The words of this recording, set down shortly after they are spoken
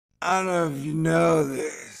I don't know if you know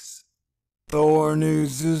this. Thor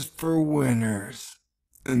news is for winners.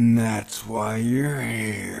 And that's why you're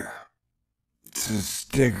here. So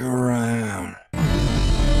stick around.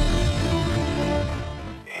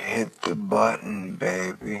 Hit the button,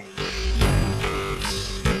 baby.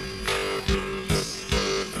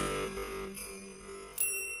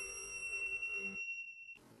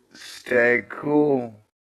 Stay cool.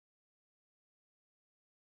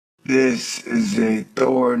 This is a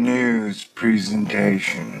Thor News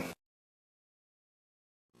presentation.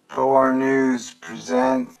 Thor News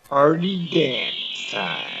presents Party Dance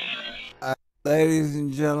Time. Ladies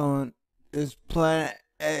and gentlemen, this Planet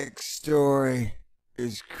X story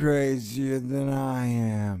is crazier than I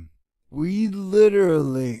am. We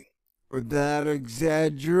literally, without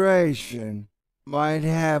exaggeration, might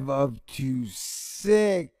have up to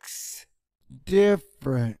 6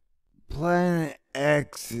 different Planet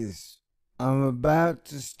X's. I'm about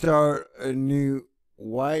to start a new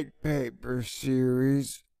white paper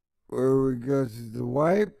series where we go through the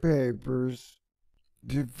white papers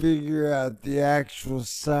to figure out the actual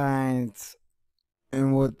science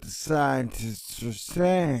and what the scientists are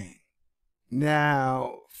saying.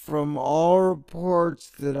 Now, from all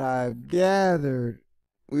reports that I've gathered,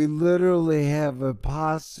 we literally have a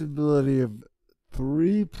possibility of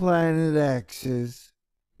 3 Planet X's.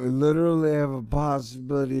 We literally have a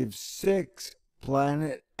possibility of 6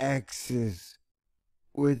 Planet X's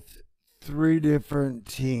with 3 different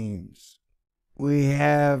teams. We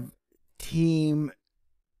have Team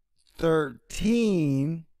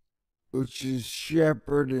 13, which is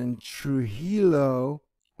Shepard and Trujillo,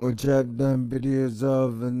 which I've done videos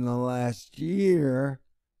of in the last year,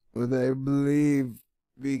 where they believe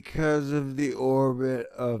because of the orbit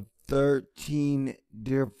of 13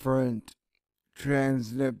 different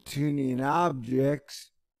trans-Neptunian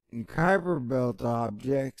objects and Kuiper Belt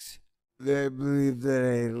objects, they believe that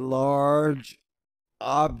a large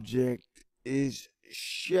object is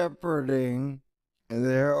shepherding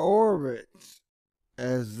their orbits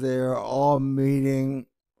as they are all meeting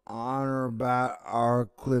on or about our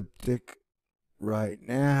ecliptic right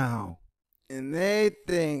now. And they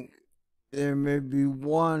think there may be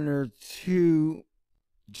 1 or 2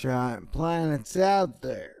 giant planets out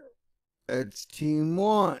there. That's Team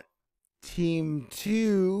 1. Team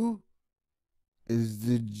 2 is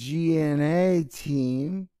the GNA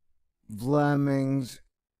team, Flemings,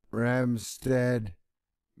 Ramstead,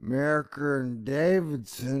 Merker, and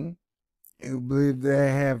Davidson, who believe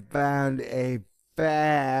they have found a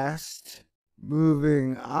fast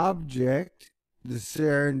moving object, the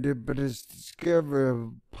serendipitous discovery of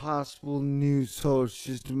a possible new solar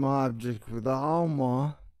system object with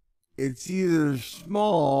ALMA. It's either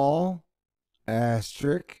small,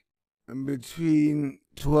 asterisk, and between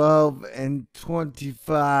 12 and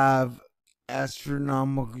 25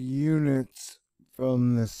 astronomical units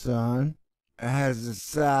from the sun. It has a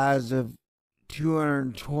size of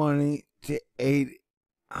 220 to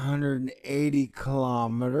 880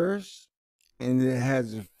 kilometers, and it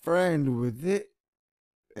has a friend with it,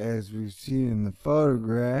 as we've seen in the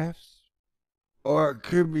photographs. Or it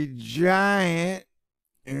could be giant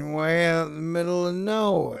and way out in the middle of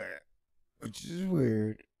nowhere, which is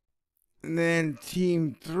weird. And then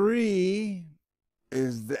Team 3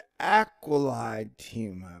 is the Aqualide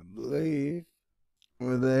team, I believe,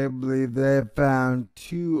 where they believe they have found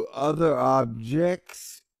 2 other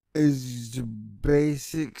objects. Is just a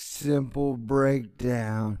basic, simple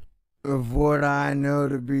breakdown of what I know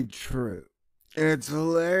to be true. And it's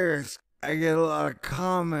hilarious. I get a lot of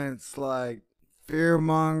comments like,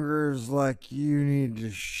 fearmongers like you need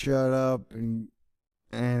to shut up and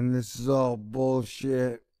this is all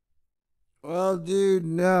bullshit. Well, dude,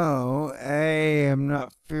 no. I'm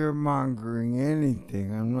not fear-mongering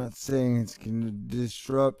anything. I'm not saying it's going to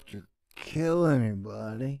disrupt or kill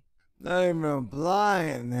anybody. Not even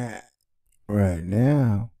implying that right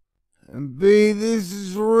now. And B, this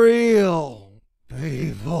is real,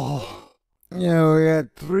 people. You know, we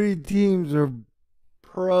got 3 teams of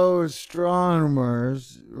pro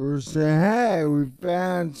astronomers who are saying, hey, we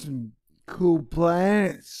found some cool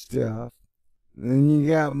planet stuff. Then you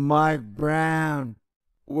got Mike Brown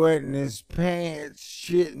wetting his pants,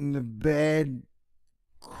 shitting the bed,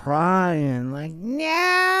 crying like,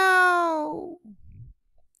 no!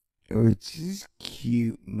 Which is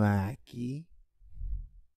cute, Mikey.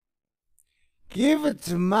 Give it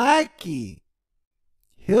to Mikey.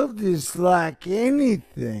 He'll dislike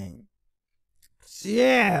anything. So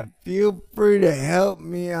yeah, feel free to help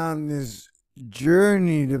me on this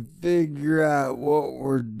journey to figure out what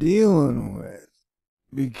we're dealing with.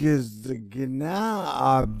 Because the Ghana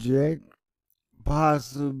object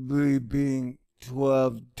possibly being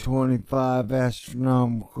 12 to 25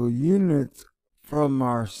 astronomical units from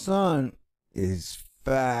our sun is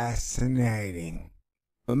fascinating.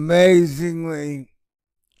 Amazingly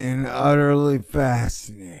and utterly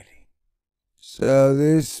fascinating. So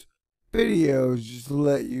this video is just to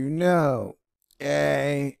let you know,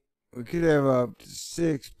 A, we could have up to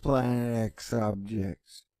 6 Planet X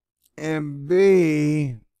objects. And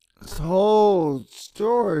B, this whole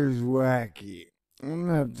story is wacky. I'm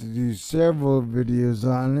gonna have to do several videos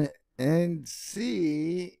on it. And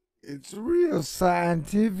C, it's real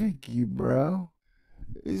scientific-y, bro.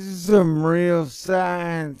 This is some real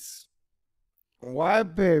science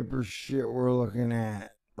white paper shit we're looking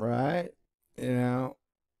at, right? You know?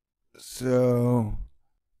 So,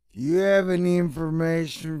 if you have any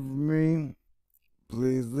information for me,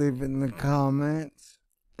 please leave it in the comments.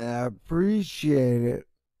 I appreciate it.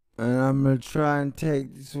 And I'm going to try and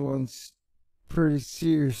take this one pretty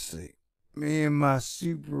seriously. Me and my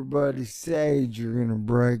super buddy Sage are going to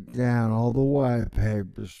break down all the white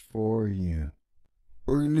papers for you.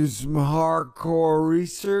 We're going to do some hardcore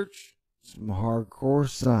research, some hardcore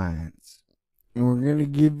science. And we're going to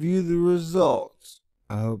give you the results.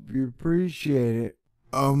 I hope you appreciate it.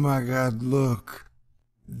 Oh my God, look.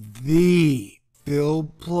 The Phil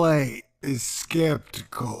Plate is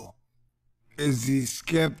skeptical. Is he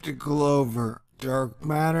skeptical over dark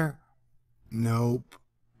matter? Nope.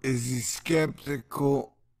 Is he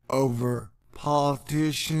skeptical over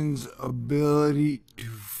politicians' ability to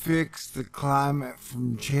fix the climate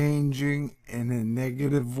from changing in a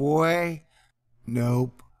negative way?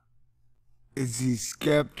 Nope. Is he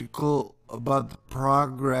skeptical about the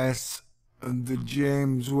progress of the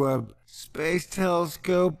James Webb Space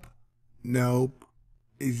Telescope? Nope.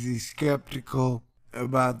 Is he skeptical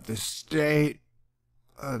about the state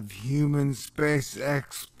of human space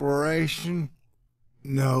exploration?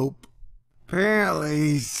 Nope. Apparently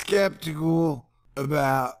he's skeptical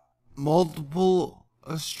about multiple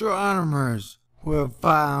astronomers who have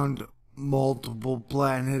found multiple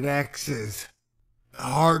planet X's.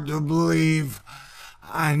 Hard to believe.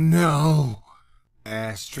 I know.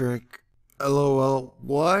 Asterisk. LOL.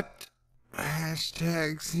 What?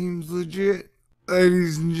 Hashtag seems legit.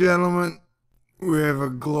 Ladies and gentlemen, we have a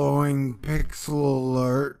glowing pixel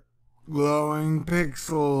alert. Glowing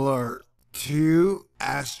pixel alert. 2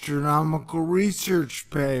 astronomical research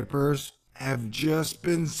papers have just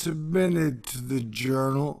been submitted to the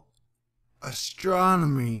journal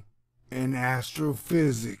Astronomy and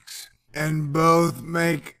Astrophysics, and both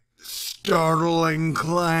make startling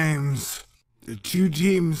claims. The 2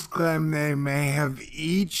 teams claim they may have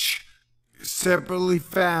each separately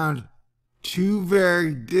found 2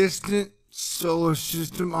 very distant solar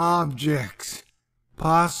system objects,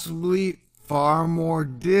 possibly far more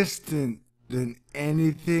distant than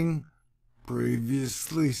anything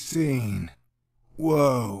previously seen.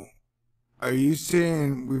 Whoa, are you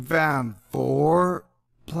saying we found 4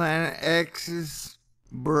 planet X's,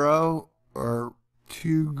 bro? Or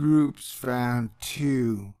 2 groups found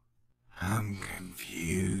 2? I'm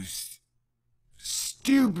confused.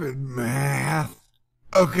 Stupid math.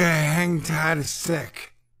 Okay, hang tight a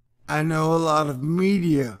sec. I know a lot of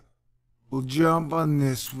media will jump on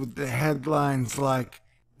this with the headlines like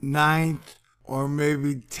 9th or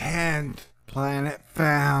maybe 10th planet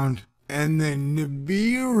found, and the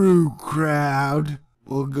Nibiru crowd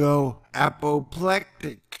will go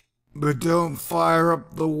apoplectic. But don't fire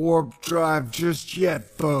up the warp drive just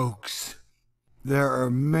yet, folks. There are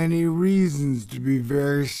many reasons to be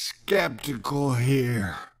very skeptical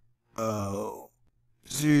here. Oh,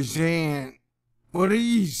 so you're saying, what are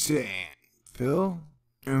you saying, Phil?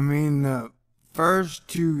 I mean, the first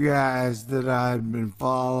 2 guys that I'd been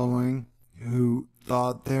following who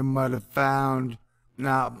thought they might have found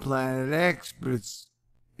not Planet X, but its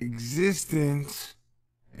existence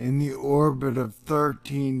in the orbit of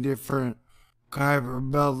 13 different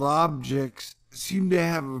Kuiper Belt objects seem to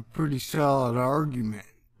have a pretty solid argument,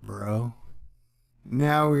 bro.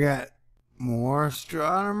 Now we got more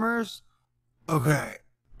astronomers? Okay,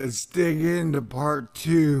 let's dig into part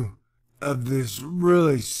 2 of this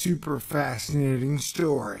really super fascinating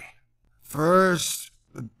story. First,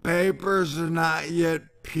 the papers are not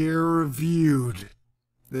yet peer-reviewed.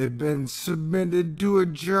 They've been submitted to a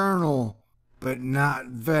journal, but not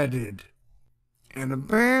vetted. And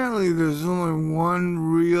apparently there's only one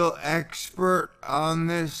real expert on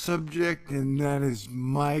this subject, and that is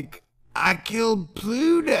Mike I Killed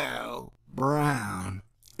Pluto Brown.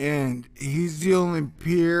 And he's the only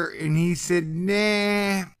peer, and he said,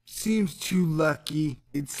 nah, seems too lucky.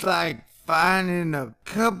 It's like finding a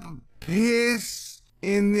cup of piss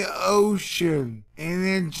in the ocean and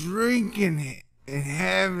then drinking it and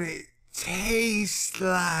having it taste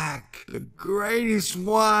like the greatest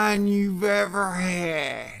wine you've ever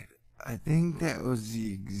had. I think that was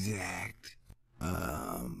the exact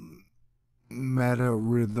meta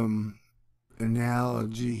rhythm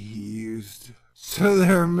analogy he used. So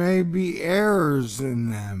there may be errors in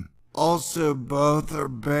them. Also, both are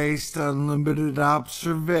based on limited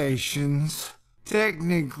observations.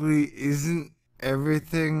 Technically, isn't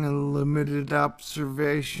everything a limited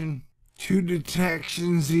observation? 2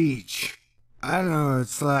 detections each. I don't know,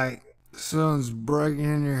 it's like someone's breaking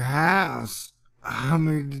in your house. How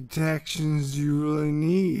many detections do you really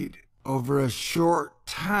need over a short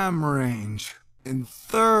time range? And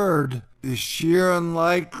third, the sheer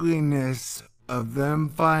unlikeliness of them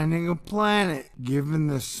finding a planet, given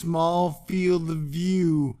the small field of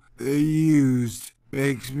view they used,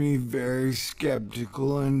 makes me very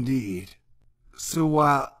skeptical indeed. So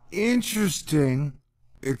while interesting,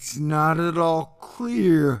 it's not at all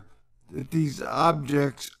clear that these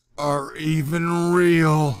objects are even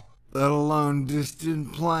real, let alone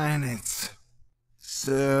distant planets.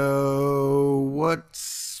 So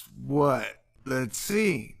what's what? Let's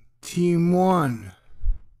see. Team 1,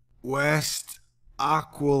 West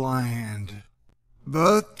Aqualand.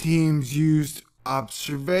 Both teams used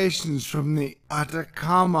observations from the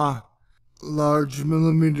Atacama Large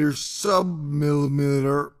Millimeter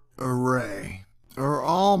Submillimeter Array, or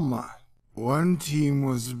ALMA. One team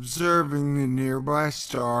was observing the nearby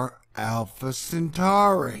star Alpha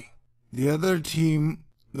Centauri. The other team,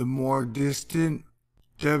 the more distant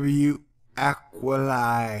W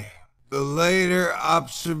Aquilii. The later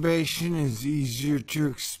observation is easier to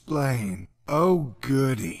explain. Oh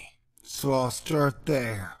goody. So I'll start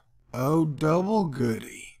there. Oh double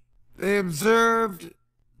goody. They observed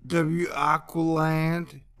W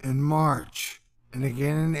Aqualand in March and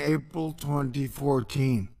again in April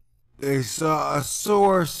 2014. They saw a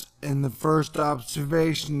source in the first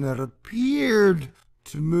observation that appeared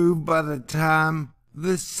to move by the time of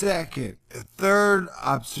the second. A third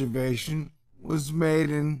observation was made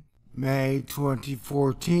in May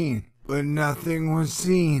 2014, but nothing was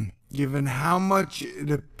seen. Given how much it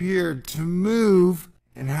appeared to move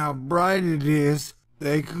and how bright it is,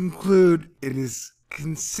 they conclude it is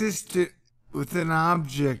consistent with an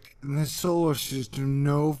object in the solar system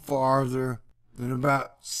no farther than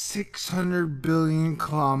about 600 billion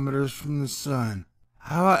kilometers from the sun.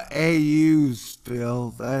 How about AUs,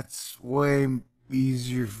 Phil? That's way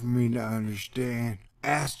easier for me to understand.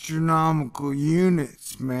 Astronomical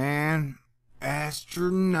units, man.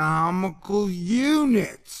 Astronomical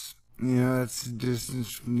units. You know, that's the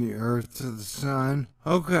distance from the Earth to the sun.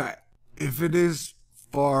 Okay, if it is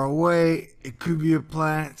far away, it could be a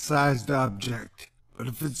planet-sized object. But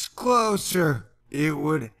if it's closer, it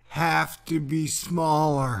would have to be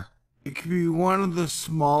smaller. It could be one of the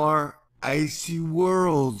smaller icy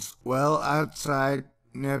worlds well outside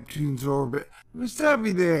Neptune's orbit. But stop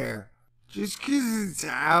you there. Just 'cause it's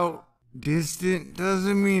out distant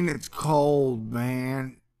doesn't mean it's cold,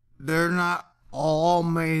 man. They're not all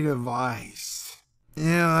made of ice. You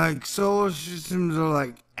know, like solar systems are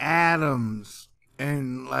like atoms.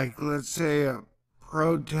 And like, let's say a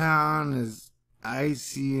proton is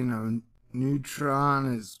icy and a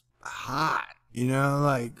neutron is hot. You know,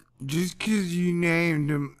 like, just 'cause you named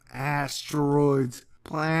them asteroids,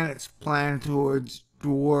 planets, planetoids,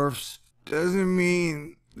 dwarfs, doesn't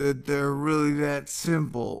mean that they're really that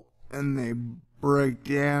simple and they break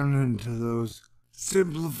down into those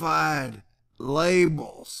simplified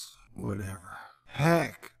labels. Whatever.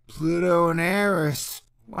 Heck, Pluto and Eris,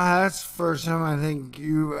 wow, that's the first time I think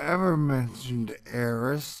you ever mentioned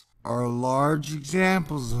Eris, are large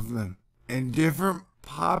examples of them, and different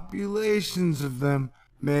populations of them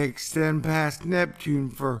may extend past Neptune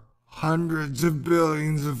for hundreds of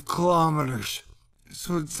billions of kilometers.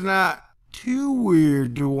 So it's not too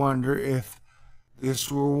weird to wonder if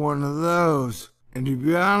this were one of those. And to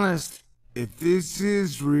be honest, if this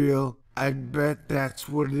is real, I'd bet that's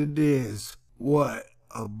what it is. What,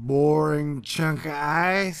 a boring chunk of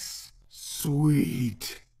ice?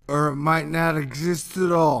 Sweet. Or it might not exist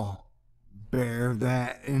at all. Bear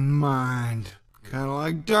that in mind. Kind of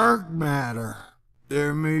like dark matter.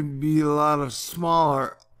 There may be a lot of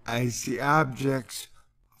smaller icy objects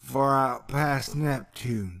far out past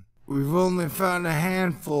Neptune. We've only found a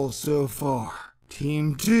handful so far.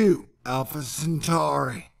 Team 2, Alpha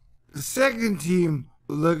Centauri. The second team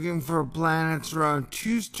looking for planets around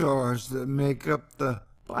 2 stars that make up the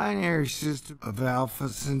binary system of Alpha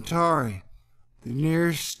Centauri, the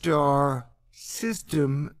nearest star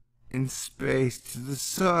system in space to the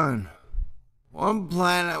sun. One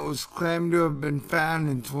planet was claimed to have been found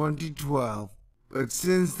in 2012, but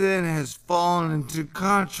since then has fallen into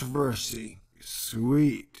controversy.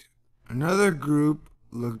 Sweet. Another group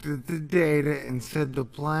looked at the data and said the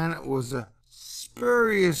planet was a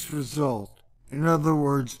spurious result. In other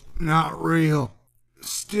words, not real.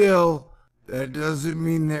 Still, that doesn't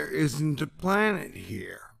mean there isn't a planet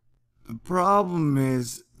here. The problem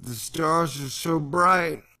is the stars are so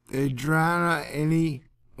bright they drown out any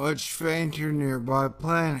much fainter nearby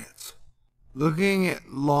planets. Looking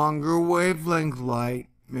at longer wavelength light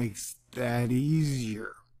makes that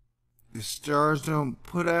easier. The stars don't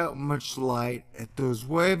put out much light at those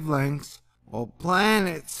wavelengths, while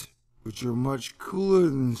planets, which are much cooler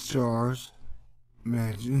than stars,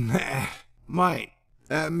 imagine that, might.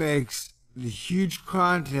 That makes the huge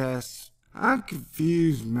contests. I'm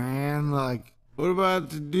confused, man. Like, what about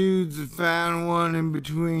the dudes that found one in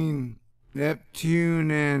between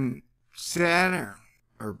Neptune and Saturn?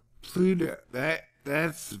 Or Pluto?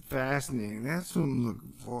 That's fascinating. That's what I'm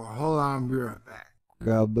looking for. Hold on, I'll be right back.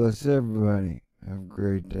 God bless everybody. Have a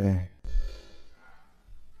great day.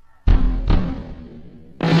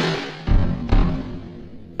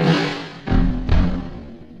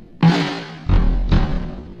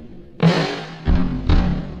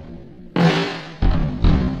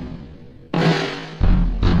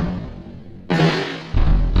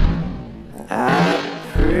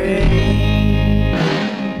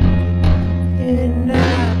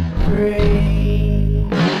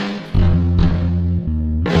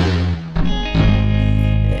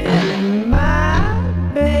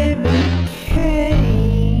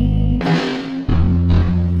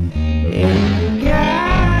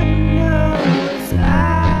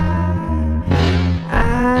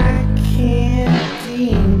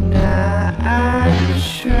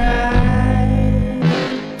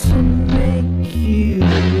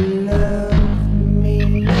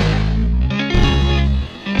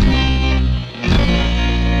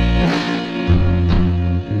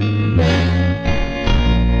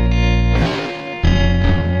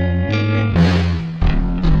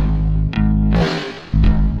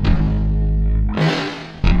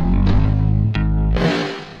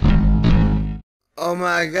 Oh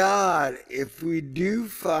my God, if we do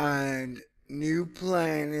find new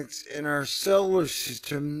planets in our solar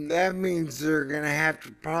system, that means they're going to have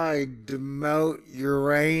to probably demote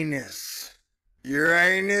Uranus.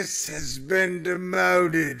 Uranus has been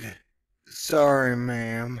demoted. Sorry,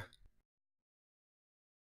 ma'am.